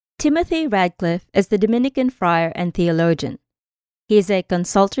Timothy Radcliffe is the Dominican friar and theologian. He is a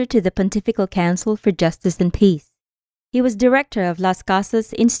consultor to the Pontifical Council for Justice and Peace. He was director of Las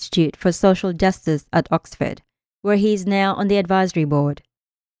Casas Institute for Social Justice at Oxford, where he is now on the advisory board.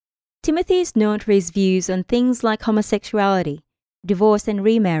 Timothy is known for his views on things like homosexuality, divorce and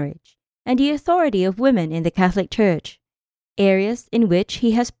remarriage, and the authority of women in the Catholic Church, areas in which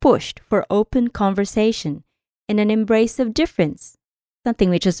he has pushed for open conversation and an embrace of difference,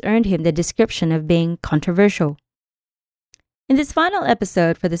 something which has earned him the description of being controversial. In this final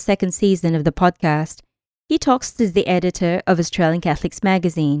episode for the second season of the podcast, he talks to the editor of Australian Catholics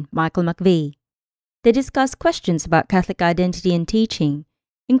magazine, Michael McVie. They discuss questions about Catholic identity and teaching,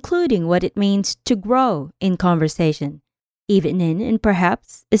 including what it means to grow in conversation, even in, and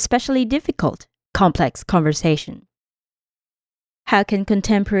perhaps especially difficult, complex conversation. How can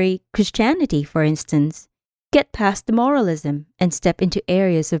contemporary Christianity, for instance, get past the moralism and step into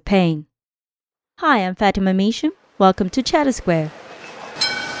areas of pain? Hi, I'm Fatima Misham. Welcome to Chatter Square.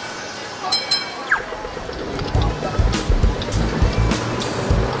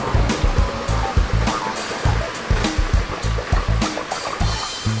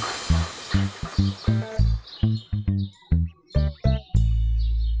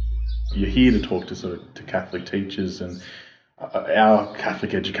 You're here to talk to Catholic teachers, and our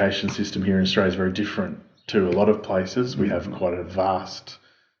Catholic education system here in Australia is very different to a lot of places. We have quite a vast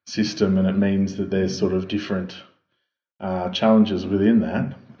system, and it means that there's sort of different challenges within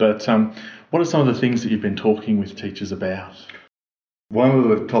that. But what are some of the things that you've been talking with teachers about? One of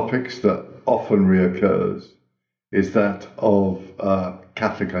the topics that often reoccurs is that of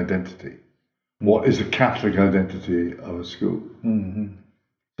Catholic identity. What is a Catholic identity of a school? Mm-hmm.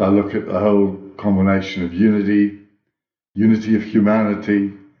 So I look at the whole combination of unity of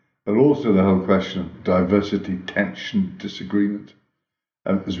humanity, but also the whole question of diversity, tension, disagreement,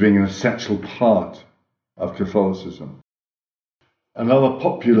 as being an essential part of Catholicism. Another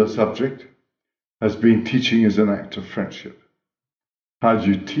popular subject has been teaching as an act of friendship. How do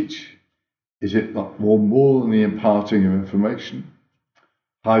you teach? Is it not more than the imparting of information?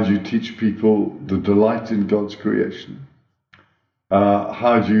 How do you teach people the delight in God's creation?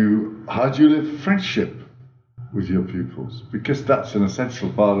 How do you live friendship with your pupils? Because that's an essential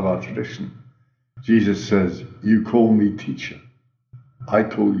part of our tradition. Jesus says, "You call me teacher, I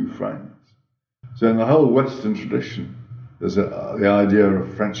call you friends." So in the whole Western tradition, there's the idea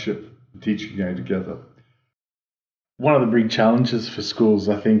of friendship and teaching going together. One of the big challenges for schools,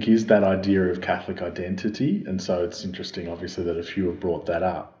 I think, is that idea of Catholic identity. And so it's interesting, obviously, that a few have brought that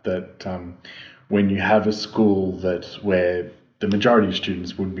up, that when you have a school where the majority of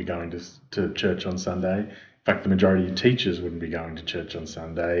students wouldn't be going to church on Sunday. In fact, the majority of teachers wouldn't be going to church on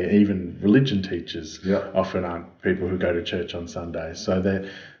Sunday. Even religion teachers often aren't people who go to church on Sunday. So their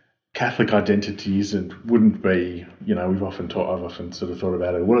Catholic identity wouldn't be, I've often sort of thought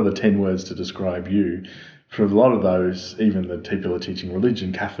about it. What are the 10 words to describe you? For a lot of those, even the people are teaching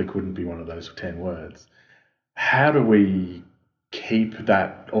religion, Catholic wouldn't be one of those 10 words. How do we keep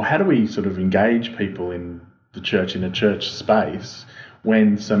that, or how do we sort of engage people in the church, in a church space,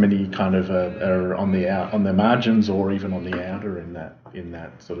 when so many kind of are on the margins or even on the outer in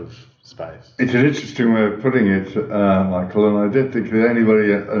that sort of space? It's an interesting way of putting it, Michael, and I don't think that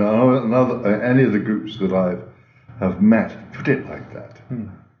anybody, any of the groups that I have met, put it like that.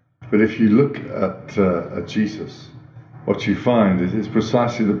 But if you look at Jesus, what you find is it's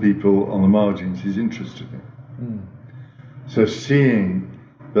precisely the people on the margins he's interested in. So seeing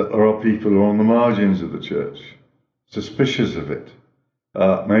that there are people who are on the margins of the church, suspicious of it,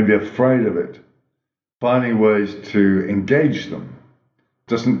 maybe afraid of it, finding ways to engage them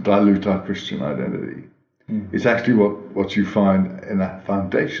doesn't dilute our Christian identity. It's actually what you find in that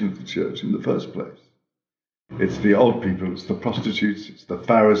foundation of the church in the first place. It's the old people, it's the prostitutes, it's the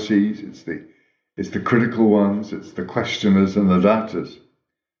Pharisees, it's the critical ones, it's the questioners and the doubters.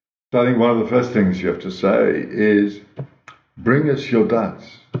 So I think one of the first things you have to say is, bring us your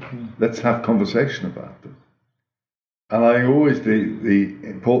doubts. Let's have conversation about them. And I think always the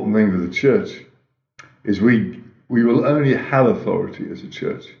important thing with the church is we will only have authority as a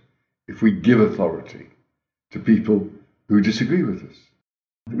church if we give authority to people who disagree with us.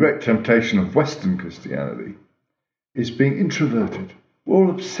 The great temptation of Western Christianity is being introverted. We're all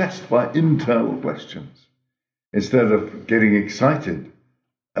obsessed by internal questions instead of getting excited,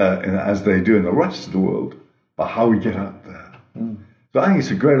 as they do in the rest of the world, by how we get out there. So I think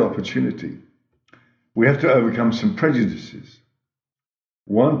it's a great opportunity. We have to overcome some prejudices.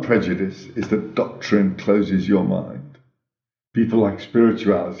 One prejudice is that doctrine closes your mind. People like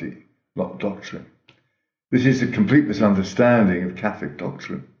spirituality, not doctrine. This is a complete misunderstanding of Catholic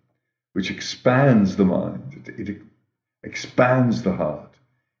doctrine. which expands the mind, it expands the heart.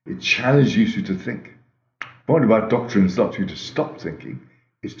 It challenges you to think. The point about doctrine is not you to stop thinking,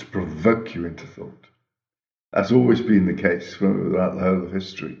 it's to provoke you into thought. That's always been the case throughout the whole of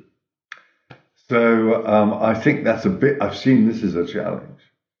history. So I think that's I've seen this as a challenge.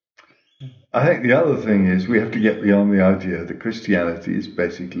 I think the other thing is we have to get beyond the idea that Christianity is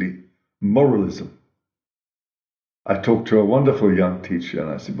basically moralism. I talked to a wonderful young teacher and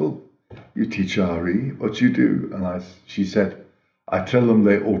I said, well, you teach RE, what do you do? And she said, I tell them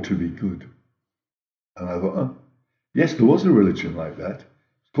they ought to be good. And I thought, oh, yes, there was a religion like that.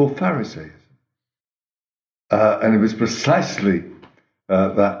 It's called Pharisaism. And it was precisely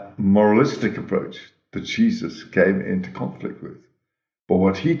that moralistic approach that Jesus came into conflict with. But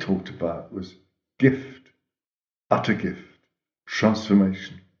what he talked about was gift, utter gift,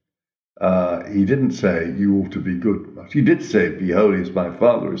 transformation. He didn't say you ought to be good. He did say, be holy as my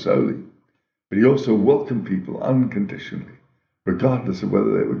Father is holy. But he also welcomed people unconditionally, regardless of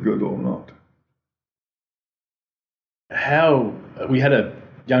whether they were good or not. We had a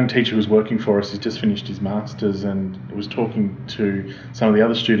young teacher who was working for us. He's just finished his master's and was talking to some of the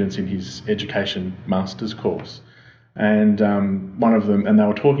other students in his education master's course. And one of them, and they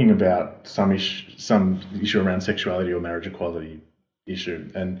were talking about some issue around sexuality or marriage equality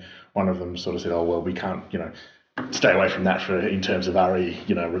issue. And one of them sort of said, oh, well, we can't, stay away from that in terms of RE,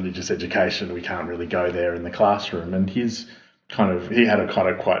 religious education. We can't really go there in the classroom. And he had a kind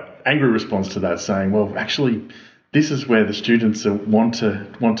of quite angry response to that, saying, well, actually, this is where the students want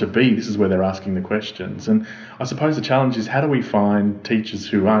to be. This is where they're asking the questions. And I suppose the challenge is, how do we find teachers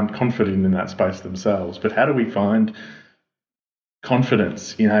who aren't confident in that space themselves, but how do we find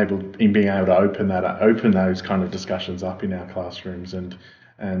confidence in being able to open those kind of discussions up in our classrooms and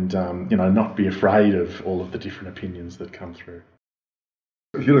not be afraid of all of the different opinions that come through?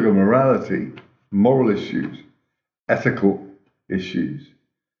 If you look at morality, moral issues, ethical issues,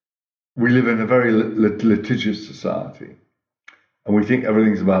 we live in a very litigious society, and we think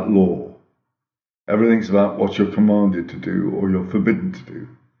everything's about law. Everything's about what you're commanded to do or you're forbidden to do.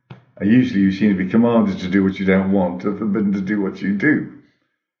 And usually you seem to be commanded to do what you don't want and forbidden to do what you do.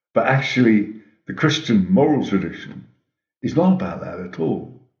 But actually, the Christian moral tradition is not about that at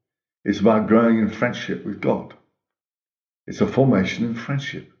all. It's about growing in friendship with God. It's a formation in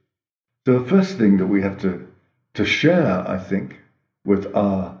friendship. So the first thing that we have to share, I think, with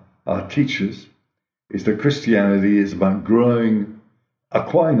our teachers is that Christianity is about growing.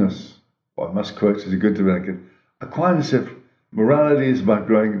 Aquinas, I must quote as a good Dominican, Aquinas said morality is about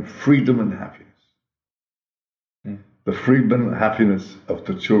growing in freedom and happiness. The freedom and happiness of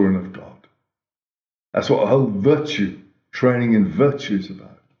the children of God. That's what a whole training in virtue is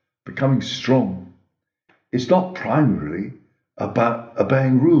about. Becoming strong. It's not primarily about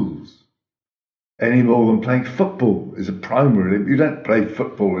obeying rules any more than playing football is a primarily. You don't play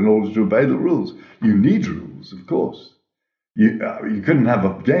football in order to obey the rules. You need rules, of course. You couldn't have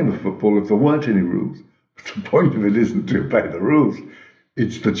a game of football if there weren't any rules. But the point of it isn't to obey the rules.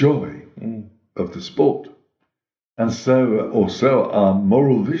 It's the joy of the sport. And so also our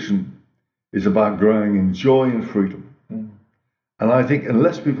moral vision is about growing in joy and freedom. And I think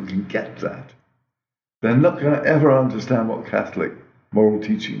unless people can get that, they're not going to ever understand what Catholic moral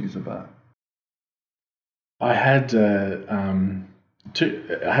teaching is about. I had a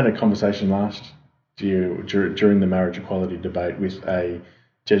conversation last year during the marriage equality debate with a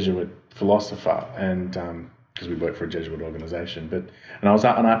Jesuit philosopher, and because we work for a Jesuit organisation,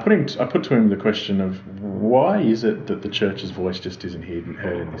 I put to him the question of why is it that the church's voice just isn't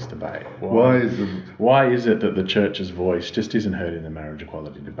heard in this debate? Why is it that the church's voice just isn't heard in the marriage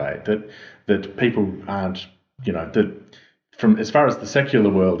equality debate? That people aren't, that from as far as the secular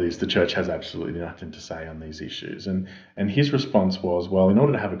world is, the church has absolutely nothing to say on these issues. And his response was, well, in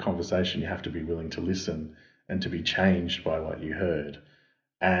order to have a conversation, you have to be willing to listen and to be changed by what you heard.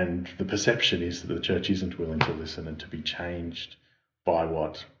 And the perception is that the church isn't willing to listen and to be changed by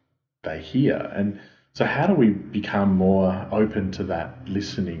what they hear. And so how do we become more open to that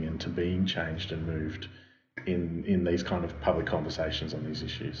listening and to being changed and moved in these kind of public conversations on these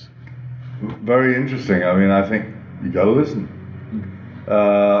issues? Very interesting. I mean, I think you got to listen.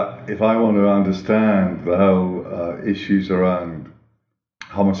 If I want to understand the whole issues around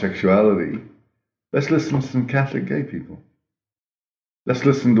homosexuality, let's listen to some Catholic gay people. Let's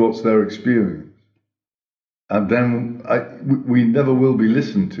listen to what's their experience. And then we never will be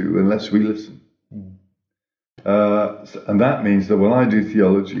listened to unless we listen. And that means that when I do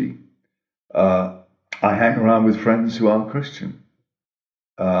theology, I hang around with friends who aren't Christian.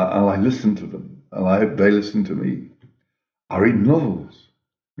 And I listen to them. And I hope they listen to me. I read novels.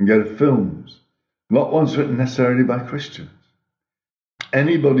 and get films, not ones written necessarily by Christians.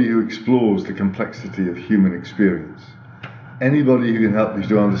 Anybody who explores the complexity of human experience, anybody who can help you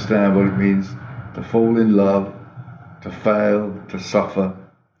to understand what it means to fall in love, to fail, to suffer,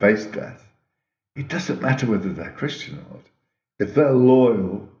 face death, it doesn't matter whether they're Christian or not. If they're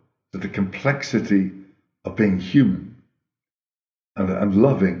loyal to the complexity of being human and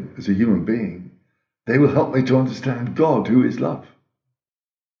loving as a human being, they will help me to understand God, who is love.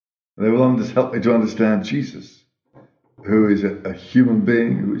 They will help me to understand Jesus, who is a human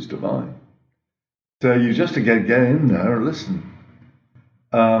being who is divine. So you just get in there and listen.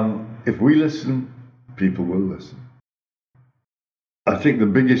 If we listen, people will listen. I think the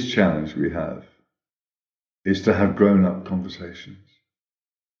biggest challenge we have is to have grown-up conversations.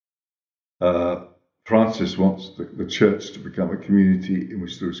 Francis wants the church to become a community in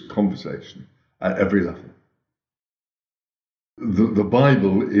which there is conversation at every level. The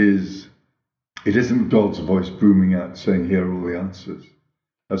Bible isn't God's voice booming out saying, here are all the answers.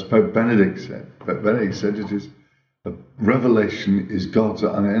 As Pope Benedict said, revelation is God's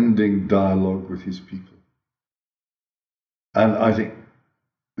unending dialogue with his people. And I think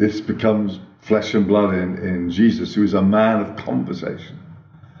this becomes flesh and blood in Jesus, who is a man of conversation.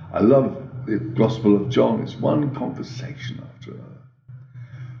 I love the Gospel of John. It's one conversation after another.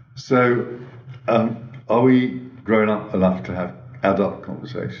 So, are we grown up enough to have adult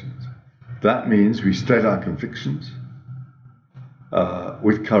conversations? That means we state our convictions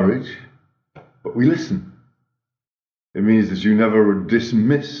with courage, but we listen. It means that you never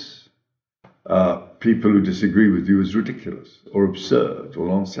dismiss people who disagree with you as ridiculous or absurd or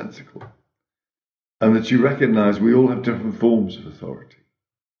nonsensical, and that you recognize we all have different forms of authority.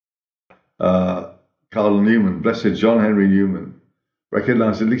 Carl Newman, Blessed John Henry Newman,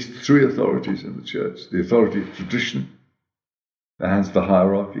 recognized at least three authorities in the church: the authority of tradition, hence the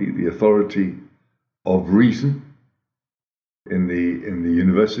hierarchy; the authority of reason in the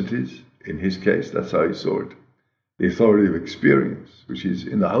universities, in his case, that's how he saw it; the authority of experience, which is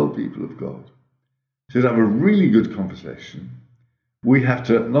in the whole people of God. So to have a really good conversation, we have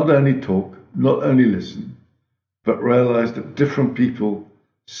to not only talk, not only listen, but realize that different people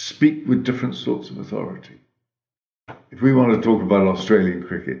speak with different sorts of authority. If we want to talk about Australian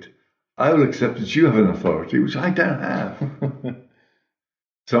cricket, I will accept that you have an authority which I don't have.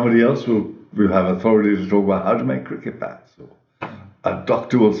 Somebody else will have authority to talk about how to make cricket bats. Or a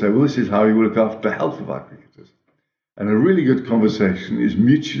doctor will say, well, this is how you look after the health of our cricketers. And a really good conversation is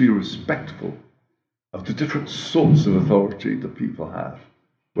mutually respectful of the different sorts of authority that people have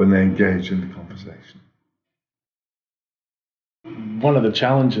when they engage in the conversation. One of the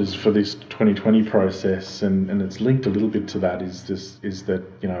challenges for this 2020 process, and it's linked a little bit to that, is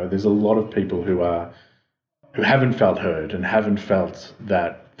that there's a lot of people who haven't felt heard and haven't felt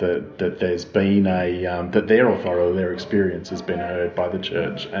that there's been that their authority, their experience has been heard by the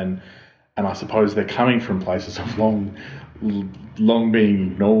church, and I suppose they're coming from places of long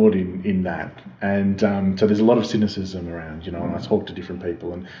being ignored in that, and so there's a lot of cynicism around, and I talk to different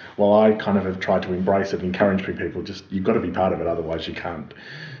people, and while I kind of have tried to embrace it, encouraging people, just you've got to be part of it, otherwise you can't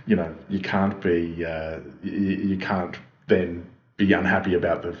then be unhappy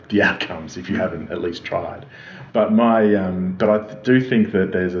about the outcomes if you haven't at least tried. But I do think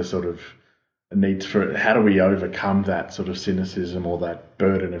that there's a sort of a need for how do we overcome that sort of cynicism or that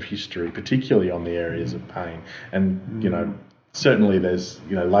burden of history, particularly on the areas of pain. And certainly there's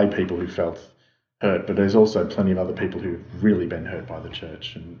lay people who felt hurt, but there's also plenty of other people who've really been hurt by the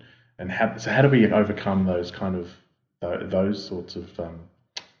church. So how do we overcome those kind of those sorts of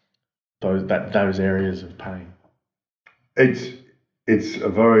those areas of pain? It's a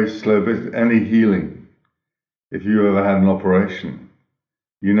very slow business. Any healing, if you ever had an operation,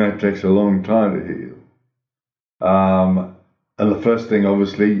 it takes a long time to heal. And the first thing,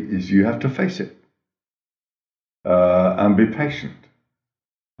 obviously, is you have to face it and be patient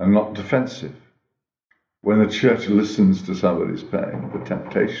and not defensive. When the church listens to somebody's pain, the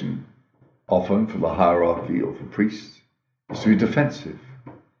temptation, often for the hierarchy or for priests, is to be defensive.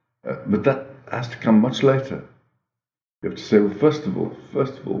 But that has to come much later. You have to say, well, first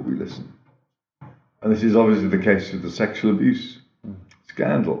of all, we listen. And this is obviously the case with the sexual abuse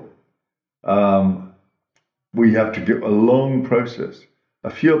scandal. We have to give a long process.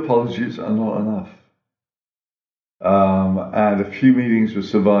 A few apologies are not enough. And a few meetings with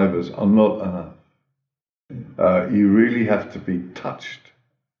survivors are not enough. You really have to be touched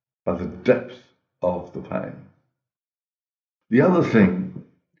by the depth of the pain. The other thing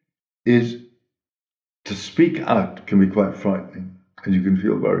is to speak out can be quite frightening, and you can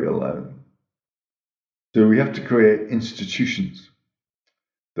feel very alone. So we have to create institutions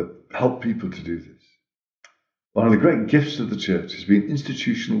that help people to do this. One of the great gifts of the church has been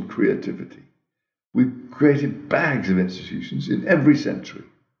institutional creativity. We've created bags of institutions in every century.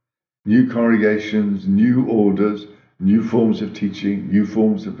 New congregations, new orders, new forms of teaching, new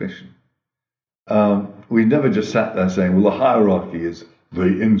forms of mission. We never just sat there saying, well, the hierarchy is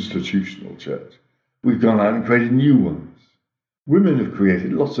the institutional church. We've gone out and created new ones. Women have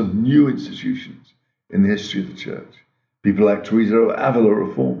created lots of new institutions in the history of the church. People like Teresa of Avila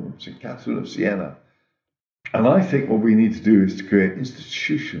reformed, St. Catherine of Siena. And I think what we need to do is to create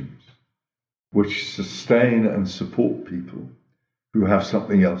institutions which sustain and support people who have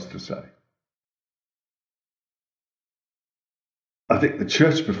something else to say. I think the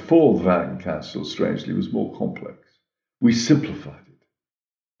church before the Vatican Council, strangely, was more complex. We simplified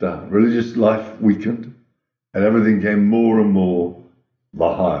it down. Religious life weakened, and everything came more and more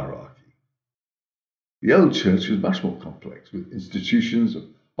the hierarchy. The old church was much more complex, with institutions of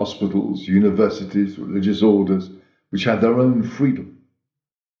hospitals, universities, religious orders, which had their own freedom.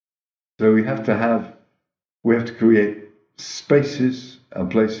 So we have to create spaces and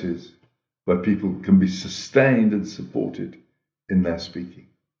places where people can be sustained and supported in their speaking.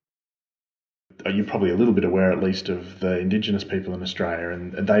 You're probably a little bit aware, at least, of the Indigenous people in Australia,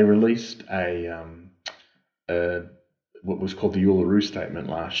 and they released what was called the Uluru Statement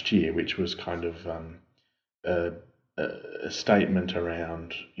last year, which was kind of a statement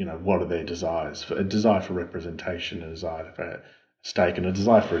around, what are their desires? A desire for representation, a desire for a stake, and a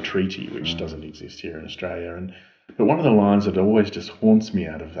desire for a treaty, which doesn't exist here in Australia. But one of the lines that always just haunts me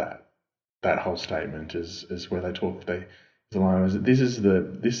out of that whole statement is where they talk. The line is,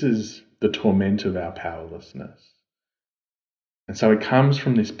 this is the torment of our powerlessness. And so it comes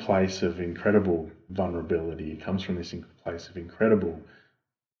from this place of incredible vulnerability. It comes from this place of incredible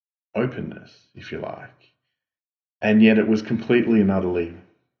openness, if you like. And yet it was completely and utterly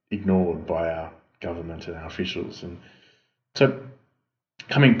ignored by our government and our officials. And so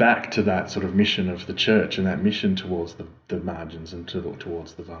coming back to that sort of mission of the church and that mission towards the margins and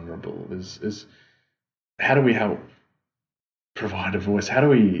towards the vulnerable is how do we help provide a voice?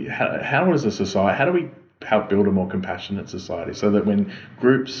 How as a society, how do we help build a more compassionate society so that when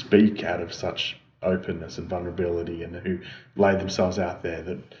groups speak out of such openness and vulnerability and who lay themselves out there,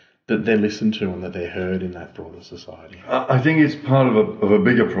 that they're listened to and that they're heard in that broader society? I think it's part of a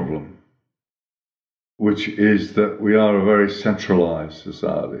bigger problem, which is that we are a very centralized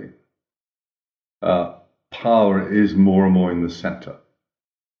society. Power is more and more in the center.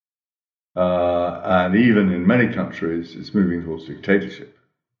 And even in many countries, it's moving towards dictatorship.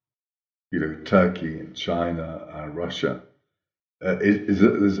 Turkey and China and Russia. I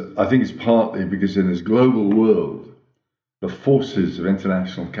think it's partly because in this global world, the forces of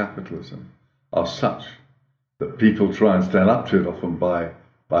international capitalism are such that people try and stand up to it often by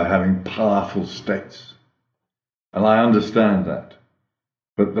having powerful states. And I understand that.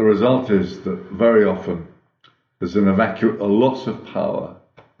 But the result is that very often there's a loss of power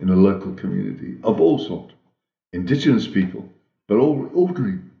in a local community of all sorts. Indigenous people, but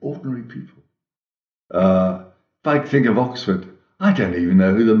ordinary people. If I think of Oxford, I don't even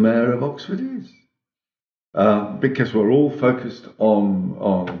know who the mayor of Oxford is. Because we're all focused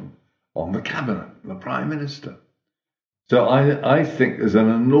on the cabinet, the prime minister. So I think there's an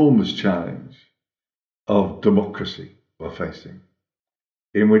enormous challenge of democracy we're facing,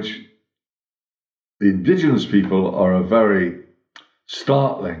 in which the indigenous people are a very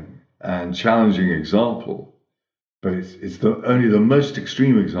startling and challenging example, but it's only the most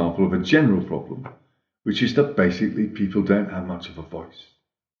extreme example of a general problem, which is that basically people don't have much of a voice.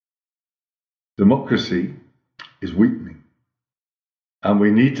 Democracy is weakening, and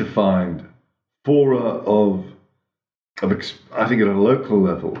we need to find fora of I think at a local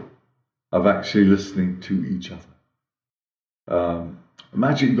level, of actually listening to each other.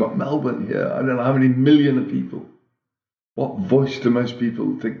 Imagine you've got Melbourne here, I don't know how many million of people. What voice do most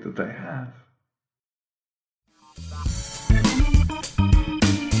people think that they have?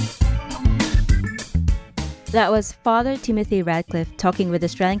 That was Father Timothy Radcliffe talking with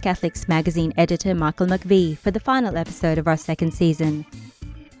Australian Catholics magazine editor Michael McVie for the final episode of our second season.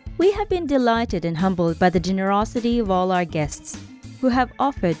 We have been delighted and humbled by the generosity of all our guests, who have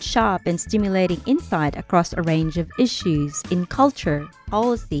offered sharp and stimulating insight across a range of issues in culture,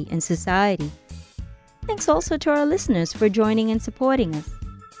 policy, and society. Thanks also to our listeners for joining and supporting us.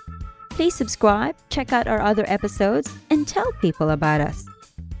 Please subscribe, check out our other episodes, and tell people about us.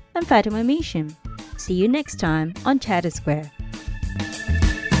 I'm Fatima Mishim. See you next time on Chatter Square.